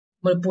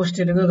मैले पोस्ट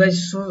हेरेको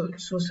guys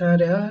so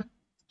sad यार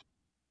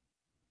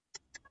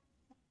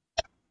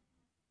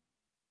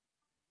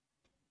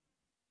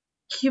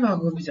के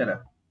भएको बिचरा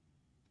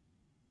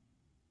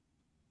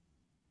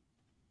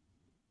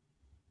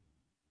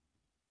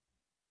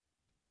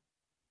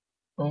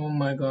oh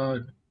my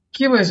god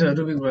के भएछ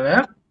Rubik brother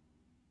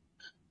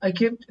I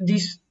kept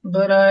this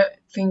but I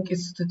think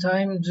it's the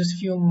time just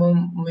few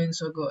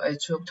moments ago I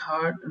choked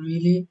hard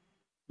really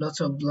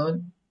lots of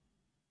blood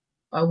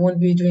I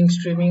won't be doing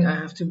streaming I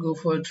have to go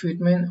for a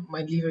treatment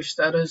my liver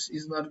status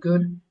is not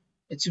good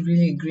it's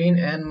really green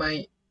and my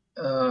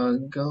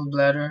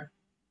gallbladder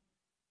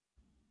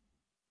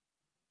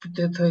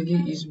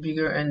pathology is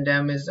bigger and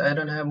damaged I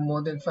don't have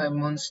more than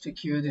 5 months to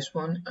cure this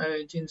one I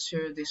didn't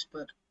share this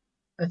but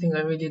I think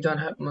I really don't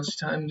have much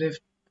time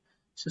left,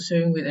 so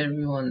sharing with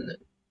everyone.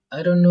 I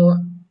don't know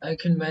I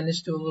can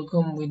manage to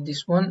overcome with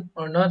this one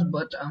or not,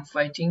 but I'm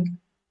fighting.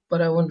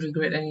 But I won't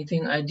regret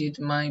anything. I did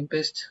my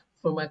best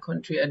for my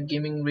country at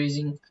gaming,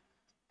 raising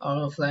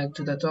our flag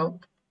to the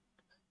top.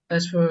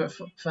 As for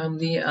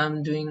family, I'm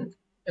doing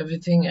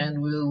everything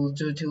and will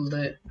do till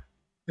the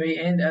very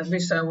end. At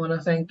least I want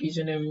to thank each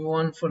and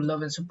everyone for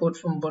love and support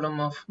from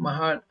bottom of my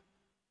heart.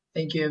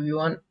 Thank you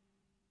everyone.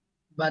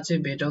 बाँचे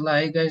भेटौँला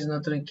है guys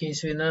नत्र केही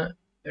छैन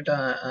एउटा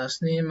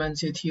हाँस्ने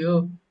मान्छे थियो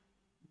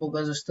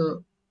बोका जस्तो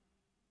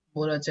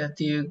बोरा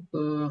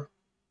च्यातिएको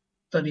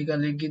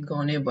तरिकाले गीत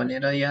गाउने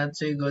भनेर याद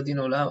चाहिँ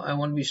गरिदिनु होला I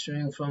want be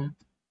streaming from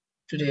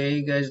today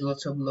है guys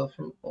lots of love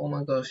from oh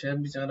my gosh यार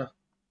बिचारा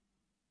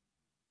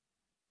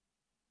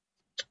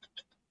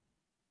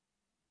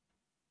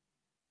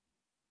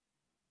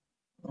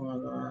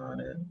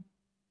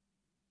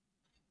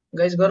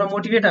गाइज गर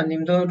मोटिभेट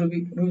हान्दिउँ त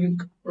रुबिक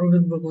रुबिक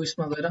रुबिक ब्रोको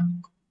उयसमा गएर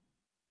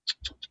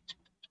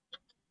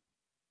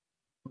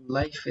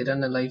लाइफ हेर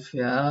न लाइफ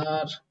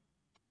यार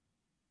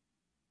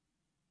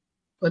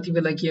कति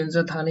बेला के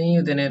हुन्छ थाहा नै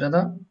हुँदैन हेर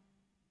त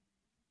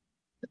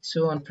it's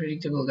so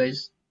unpredictable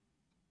guys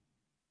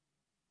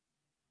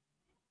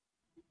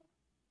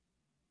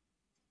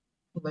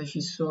life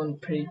is so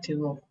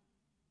unpredictable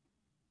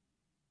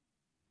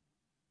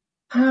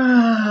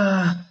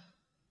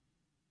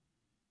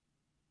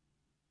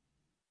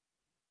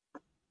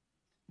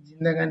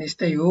जिन्दगानी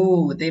यस्तै हो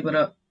त्यही भएर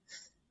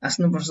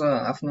हाँस्नुपर्छ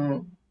आफ्नो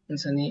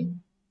हुन्छ नि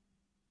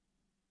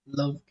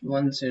लभ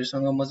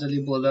वान्सहरूसँग मजाले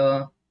बोल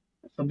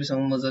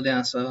सबैसँग मजाले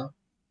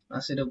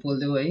हाँसेर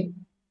बोलिदेऊ है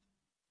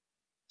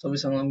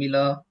सबैसँग मिल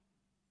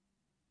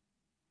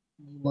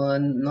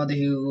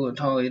नदेखेको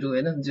ठाउँहरू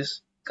होइन जस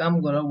काम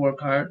गर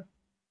वर्क हार्ड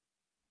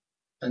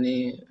अनि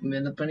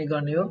मेहनत पनि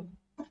गर्ने हो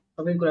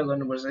सबै कुरा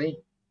गर्नुपर्छ है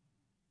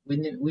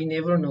वी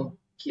नेभर नो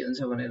के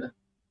हुन्छ भनेर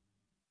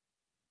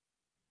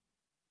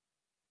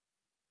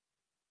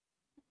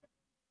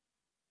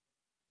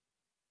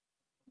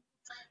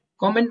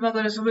कमेन्टमा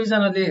गएर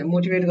सबैजनाले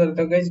मोटिभेट गरेर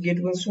त गाइज गेट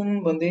वेल सुन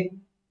भन्दै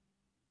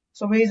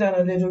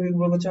सबैजनाले रुबिक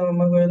ब्रोको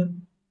च्यानलमा गएर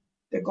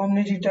त्यो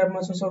कम्युनिटी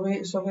ट्याबमा छ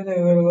सबैले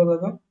गएर गर्दा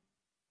त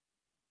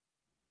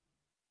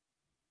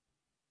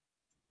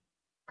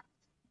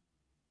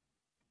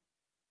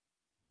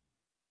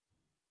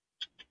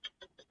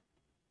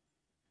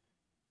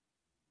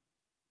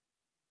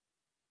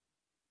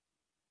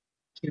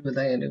के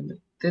बताइहाल्यो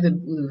त्यही त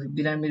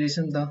बिरामी रहेछ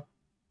नि त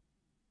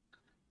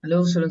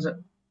हेलो सुरज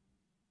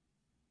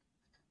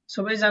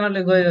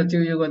सबैजनाले गएर त्यो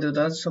यो गरिदेऊ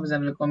त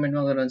सबैजनाले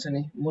कमेन्टमा गएर हुन्छ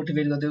नि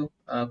मोटिभेट गरिदेऊ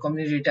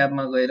कम्युनिटी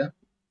ट्याबमा गएर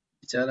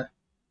बिचरा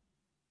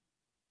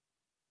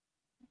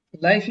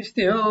लाइफ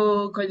यस्तै हो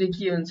कहिले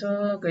के हुन्छ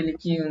कहिले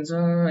के हुन्छ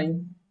है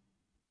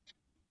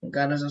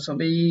गाह्रो छ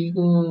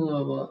सबैको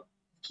अब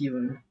के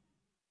भन्नु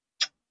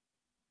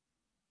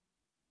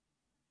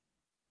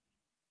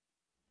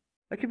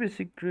I keep it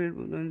secret,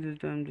 but then this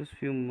time just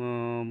few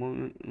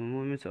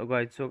moments ago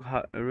I took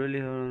really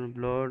hard on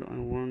blood. I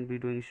won't be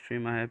doing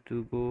stream. I have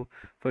to go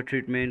for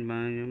treatment.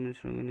 My human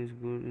organ is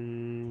good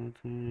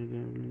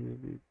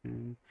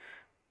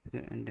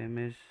and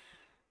damage.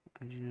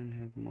 I didn't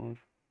have more.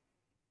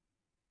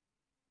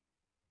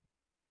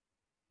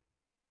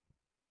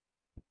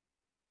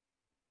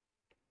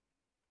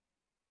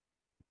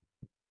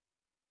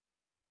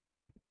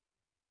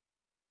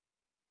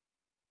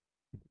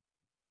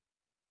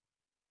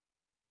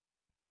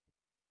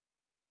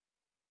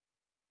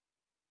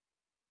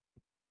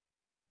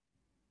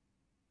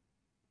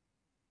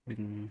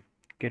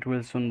 Get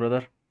well soon,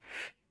 brother.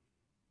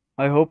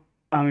 I hope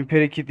हामी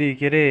फेरि खेती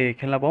के अरे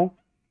खेल्न पाऊँ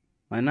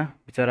होइन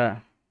बिचरा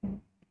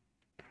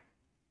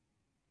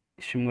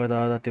swim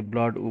गर्दा त्यो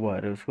ब्लड उ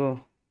भएर उसको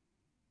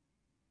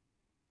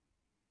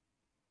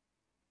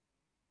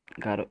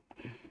गाह्रो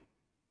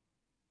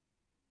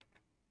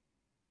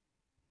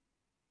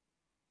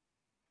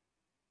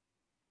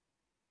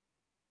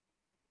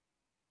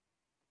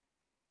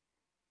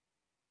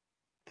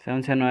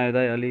सानो सानो आयो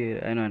दाइ अलि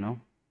आएन होइन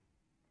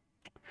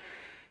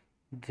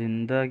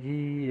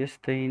जिन्दगी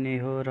यस्तै नै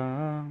हो र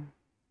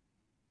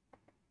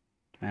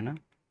होइन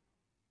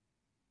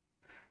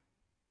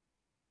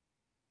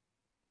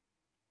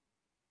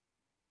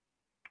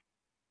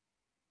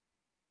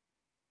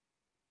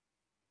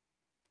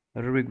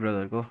रुबिक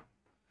ब्रदरको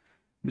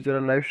बिचरा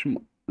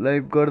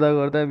लाइभ गर्दा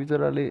गर्दा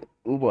बिचराले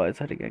ऊ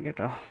भएछ अरे क्या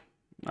केटा।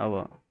 अब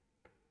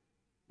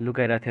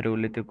लुकाइरहेको थियो अरे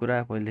उसले त्यो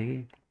कुरा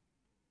पहिलेदेखि।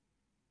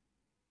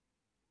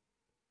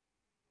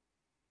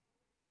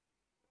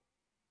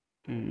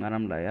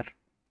 नराम्रो लाग्यो यार।